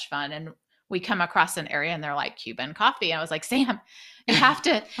so much fun. And we come across an area and they're like Cuban coffee. I was like, Sam, you have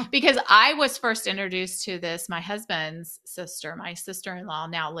to, because I was first introduced to this. My husband's sister, my sister-in-law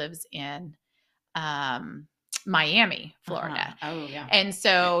now lives in Miami, Florida. Oh yeah. And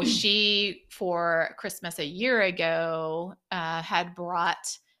so she, for Christmas a year ago, had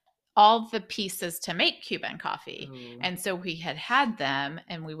brought all the pieces to make Cuban coffee. Ooh. And so we had them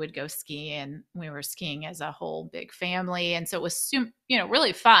and we would go ski, and we were skiing as a whole big family. And so it was,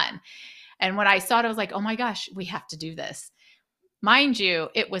 really fun. And when I saw it, I was like, oh my gosh, we have to do this. Mind you,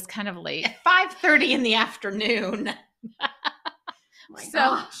 it was kind of late. At 5:30 in the afternoon.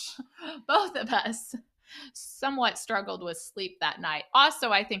 Gosh. Both of us somewhat struggled with sleep that night.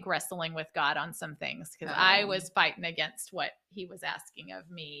 Also, I think wrestling with God on some things, because I was fighting against what he was asking of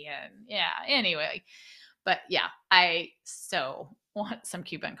me. And anyway. But I so want some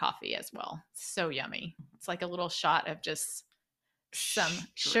Cuban coffee as well. So yummy. It's like a little shot of just some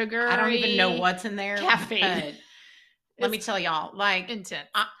sugar. I don't even know what's in there. Caffeine. Let me tell y'all, like, intense.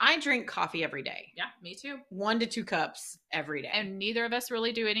 I drink coffee every day. Yeah, me too. 1 to 2 cups every day. And neither of us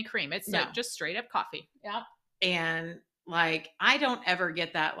really do any cream. It's just straight up coffee. Yeah. And like, I don't ever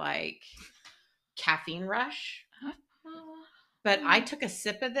get that like caffeine rush. But I took a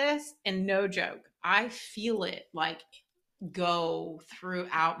sip of this and no joke, I feel it like go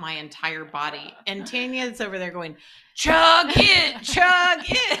throughout my entire body. And Tanya's over there going, chug it, chug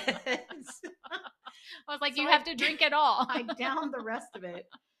it. I was like, so you have to drink it all. I downed the rest of it.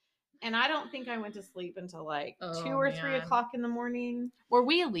 And I don't think I went to sleep until like 2 or 3 o'clock in the morning. Were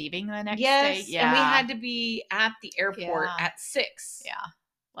we leaving the next day? Yes. Yeah. And we had to be at the airport at 6. Yeah.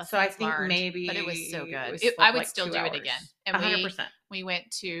 So I Lessons think learned. maybe But it was so good. we I slept would like still 2 do it hours. again. And 100%. we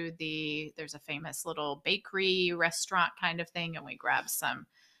went to there's a famous little bakery restaurant kind of thing, and we grabbed some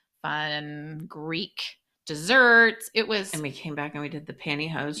fun Greek desserts. It was And we came back and we did the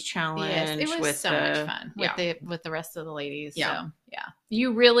pantyhose challenge. yes, it was with so much fun with the rest of the ladies. Yeah. So yeah,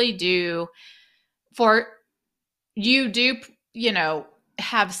 you really do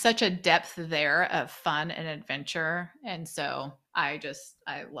have such a depth there of fun and adventure. And so I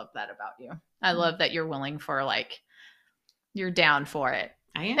love that about you. I love that you're willing for you're down for it.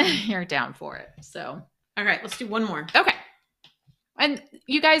 I am. You're down for it. So, all right, let's do one more. Okay. And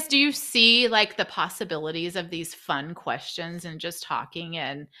you guys, do you see the possibilities of these fun questions and just talking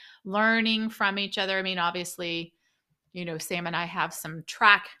and learning from each other? I mean, obviously, Sam and I have some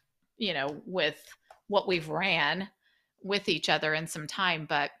track, with what we've ran with each other in some time,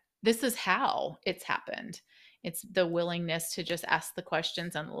 but this is how it's happened. It's the willingness to just ask the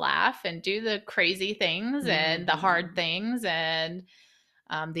questions and laugh and do the crazy things and the hard things and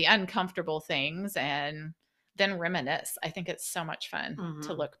the uncomfortable things and then reminisce. I think it's so much fun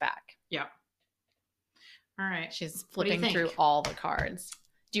to look back. Yeah. All right. She's flipping through all the cards.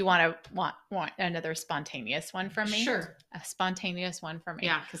 Do you want another spontaneous one from me? Sure. A spontaneous one from me.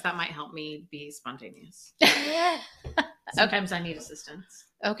 Yeah, because that might help me be spontaneous. Sometimes I need assistance.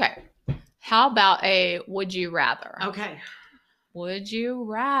 Okay. How about a would you rather? Okay. Would you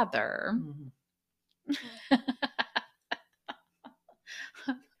rather?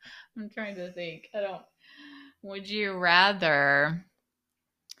 I'm trying to think. Would you rather?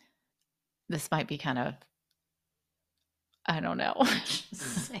 This might be kind of, I don't know.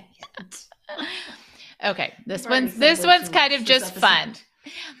 Say it. Okay, this one's kind of just fun.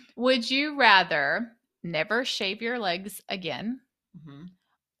 Would you rather never shave your legs again,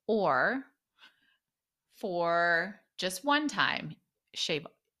 or for just one time shave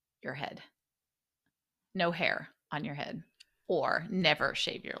your head? No hair on your head, or never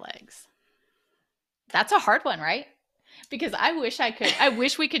shave your legs? That's a hard one, right? Because I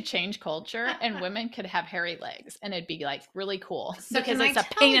wish we could change culture and women could have hairy legs and it'd be really cool. So because it's a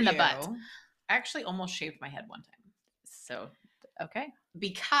pain in the butt. I actually almost shaved my head one time. So, okay.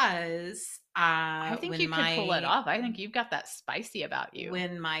 Because I think you could pull it off. I think you've got that spicy about you.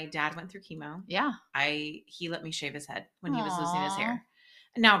 When my dad went through chemo, yeah, he let me shave his head when he was losing his hair.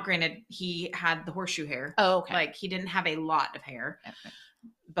 Now, granted, he had the horseshoe hair. Oh, okay. He didn't have a lot of hair. Okay.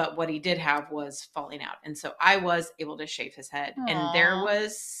 But what he did have was falling out. And so I was able to shave his head. Aww. And there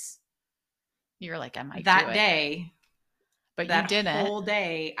was... You're like, I might that do it. day. But that you didn't. Whole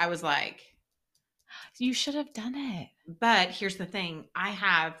day, I was like... You should have done it. But here's the thing. I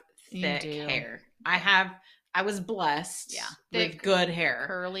have thick hair. I was blessed with good hair.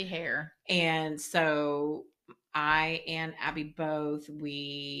 Curly hair. And so I and Abby both,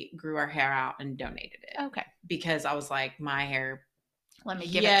 we grew our hair out and donated it. Okay. Because I was like, my hair... Let me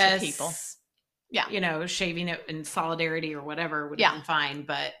give it to people. Yeah. Shaving it in solidarity or whatever would have been fine.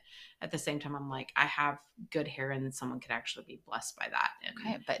 But at the same time, I'm like, I have good hair and someone could actually be blessed by that.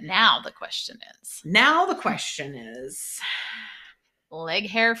 Okay. But now the question is leg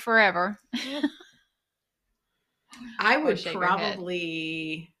hair forever. I would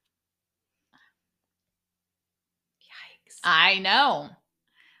probably... Yikes. I know.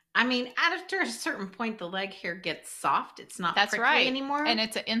 I mean, after a certain point, the leg hair gets soft. It's not prickly anymore. And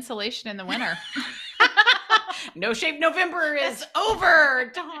it's an insulation in the winter. No Shave November is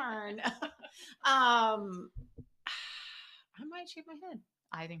over. Darn. I might shave my head.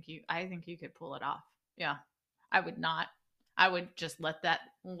 I think you could pull it off. Yeah. I would not. I would just let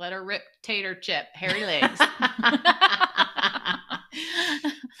her rip tater chip, hairy legs.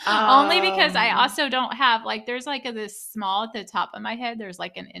 Only because I also don't have there's this small at the top of my head. There's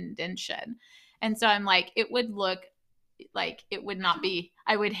an indentation. And so I'm like, it would look like it would not be,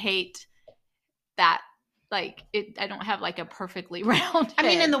 I would hate that. I don't have a perfectly round head. I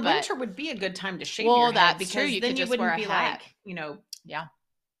mean, in the winter would be a good time to shave your head. That's because true. You then could you just wouldn't wear a be hat. Yeah.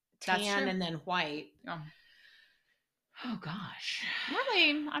 Tan and then white. Oh. Oh gosh.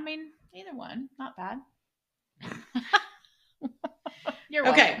 Really? I mean, either one. Not bad. You're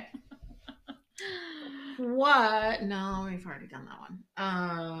okay. What? No, we've already done that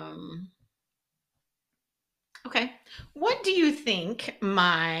one. Okay. What do you think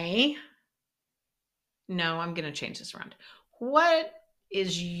No, I'm going to change this around. What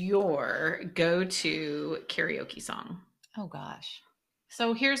is your go-to karaoke song? Oh gosh.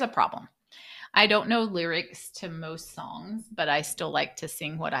 So here's a problem. I don't know lyrics to most songs, but I still like to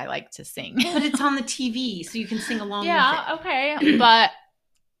sing what I like to sing. But it's on the TV, so you can sing along with it. Yeah, okay. But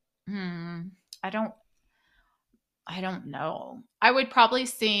I don't... I don't know. I would probably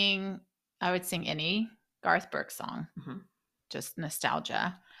sing. I would sing any Garth Brooks song. Mm-hmm. Just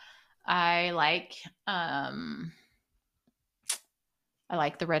nostalgia. I like. I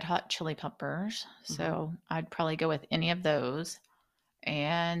like the Red Hot Chili Peppers, so I'd probably go with any of those.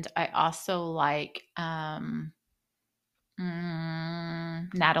 And I also like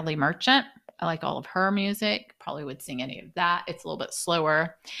Natalie Merchant. I like all of her music. Probably would sing any of that. It's a little bit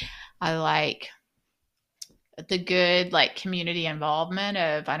slower. I like the good like community involvement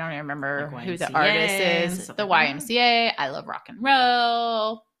of, I don't even remember Like who the YMCA artist and is. stuff The like that. YMCA. I love rock and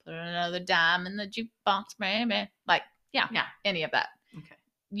roll. Put another dime in the jukebox, baby. Like, yeah, Yeah. any of that. Okay.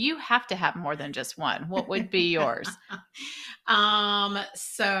 You have to have more than just one. What would be yours?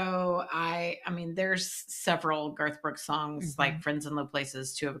 So I mean, there's several Garth Brooks songs, Mm-hmm. like "Friends in Low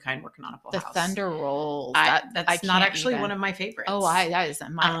Places," "Two of a Kind," "Working on a Full The House." Thunder Rolls. That's not actually one of my favorites. Oh, that is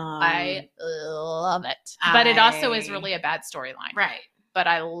I love it. But it also is really a bad storyline. Right. But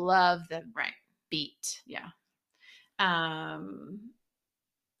I love the Right. beat. Yeah.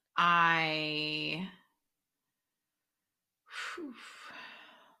 I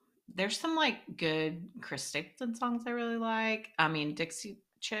there's some like good Chris Stapleton songs I really like. I mean, Dixie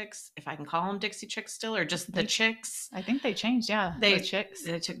Chicks, if I can call them Dixie Chicks still, or just the Chicks. I think they changed. Yeah, The Chicks.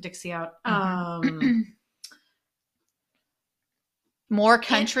 They took Dixie out. More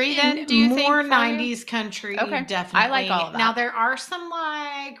country then, do you think? More 90s country, okay. definitely. I like all of that. Now, there are some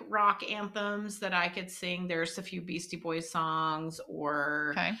like rock anthems that I could sing. There's a few Beastie Boys songs,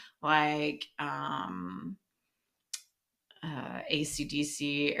 or like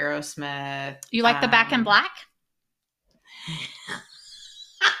AC/DC, Aerosmith. You like the Back in Black?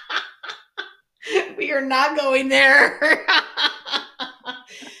 We are not going there.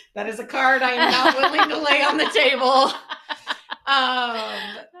 That is a card I am not willing to lay on the table.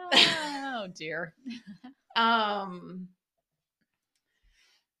 Oh dear.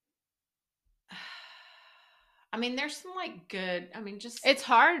 I mean, there's some like good, I mean, just. It's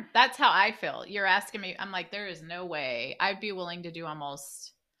hard. That's how I feel. You're asking me. I'm like, there is no way. I'd be willing to do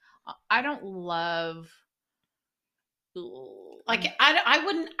almost. I don't love. Like,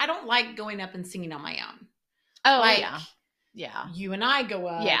 I don't like going up and singing on my own. Oh, like, yeah. Yeah. You and I go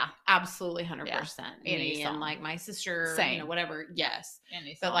up. Yeah. Absolutely 100%. Yeah. Me and like my sister, same. Whatever. Yes.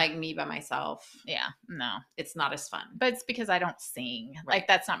 Any but like me by myself. Yeah. No. It's not as fun. But it's because I don't sing. Right. Like,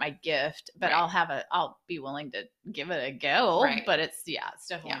 that's not my gift. But right. I'll be willing to give it a go. Right. But it's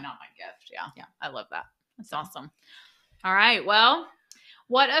definitely not my gift. Yeah. Yeah. I love that. That's awesome. All right. Well,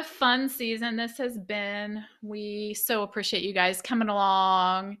 what a fun season this has been. We so appreciate you guys coming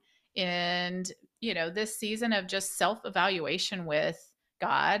along and, this season of just self-evaluation with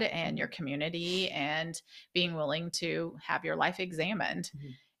God and your community and being willing to have your life examined. Mm-hmm.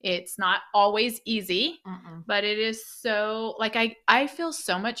 It's not always easy, but it is so, like, I feel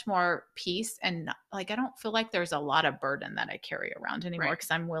so much more peace, and like, I don't feel like there's a lot of burden that I carry around anymore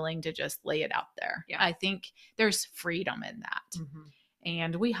because I'm willing to just lay it out there. Yeah. I think there's freedom in that. Mm-hmm.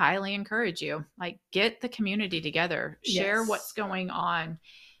 And we highly encourage you, like, get the community together, share what's going on,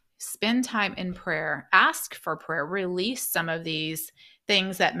 spend time in prayer, ask for prayer, release some of these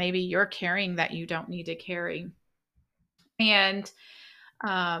things that maybe you're carrying that you don't need to carry. And,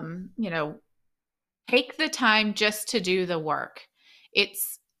 take the time just to do the work.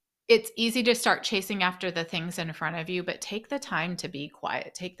 It's easy to start chasing after the things in front of you, but take the time to be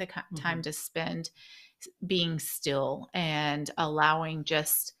quiet. Take the time to spend being still and allowing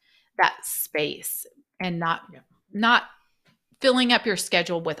just that space and not filling up your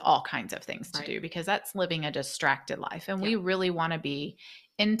schedule with all kinds of things to do, because that's living a distracted life. And we really want to be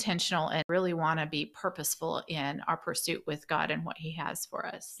intentional and really want to be purposeful in our pursuit with God and what he has for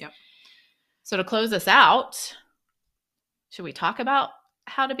us. Yep. So to close us out, should we talk about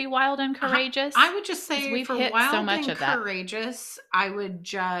how to be wild and courageous? I would just say we've for hit wild so much and of that. Courageous, I would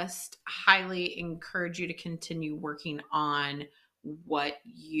just highly encourage you to continue working on what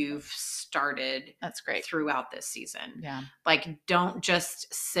you've started. That's great. Throughout this season. Yeah. Like, don't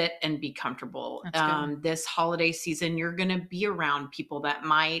just sit and be comfortable. This holiday season, you're going to be around people that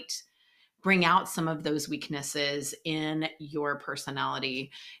might bring out some of those weaknesses in your personality.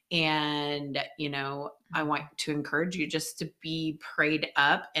 And, I want to encourage you just to be prayed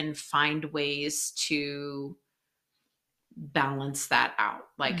up and find ways to balance that out.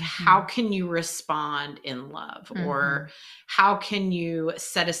 Like, how can you respond in love, or how can you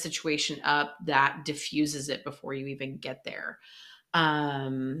set a situation up that diffuses it before you even get there?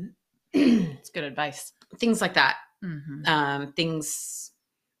 It's good advice. Things like that. Things,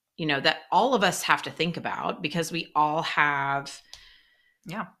 that all of us have to think about, because we all have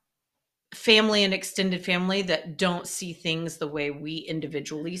family and extended family that don't see things the way we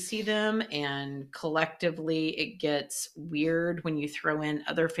individually see them, and collectively it gets weird when you throw in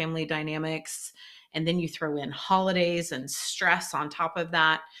other family dynamics, and then you throw in holidays and stress on top of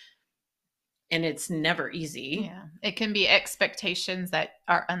that, and it's never easy. Yeah. It can be expectations that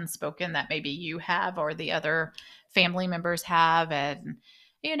are unspoken that maybe you have or the other family members have. And,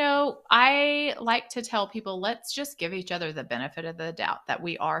 I like to tell people, let's just give each other the benefit of the doubt that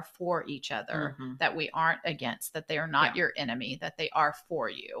we are for each other, Mhm. that we aren't against, that they are not Yeah. your enemy, that they are for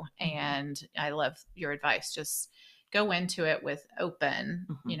you. And I love your advice. Just go into it with open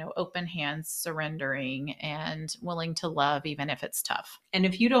hands, surrendering and willing to love, even if it's tough. And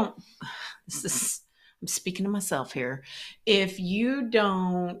if you don't, this is, I'm speaking to myself here. If you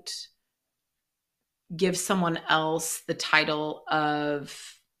don't give someone else the title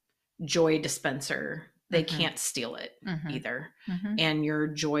of joy dispenser, they Mhm. can't steal it Mhm. either. Mhm. And your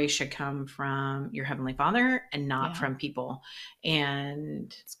joy should come from your Heavenly Father and not Yeah. from people.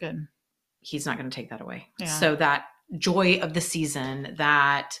 And It's good. He's not going to take that away. Yeah. So that joy of the season,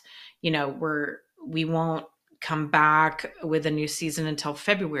 that, we won't come back with a new season until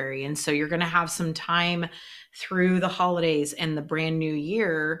February. And so you're going to have some time through the holidays and the brand new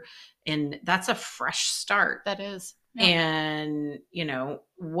year. And that's a fresh start. That is. Yeah. And,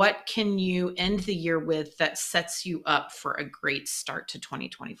 what can you end the year with that sets you up for a great start to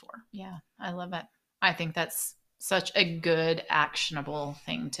 2024? Yeah, I love it. I think that's such a good, actionable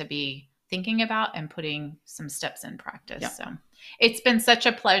thing to be thinking about and putting some steps in practice. Yep. So it's been such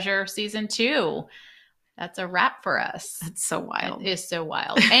a pleasure. Season 2. That's a wrap for us. It's so wild. It is so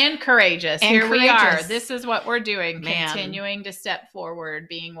wild and courageous. And Here we are. courageous. This is what we're doing. Man. Continuing to step forward,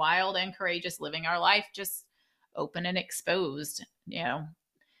 being wild and courageous, living our life just open and exposed,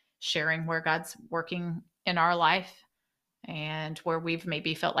 sharing where God's working in our life and where we've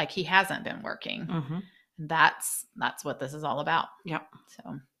maybe felt like he hasn't been working. Mm-hmm. That's what this is all about. Yep.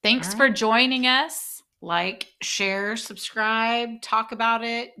 So thanks for joining us. Like, share, subscribe, talk about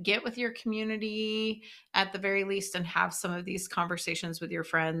it, get with your community at the very least, and have some of these conversations with your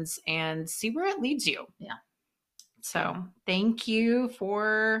friends and see where it leads you. Yeah. So thank you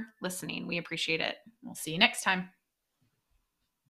for listening. We appreciate it. We'll see you next time.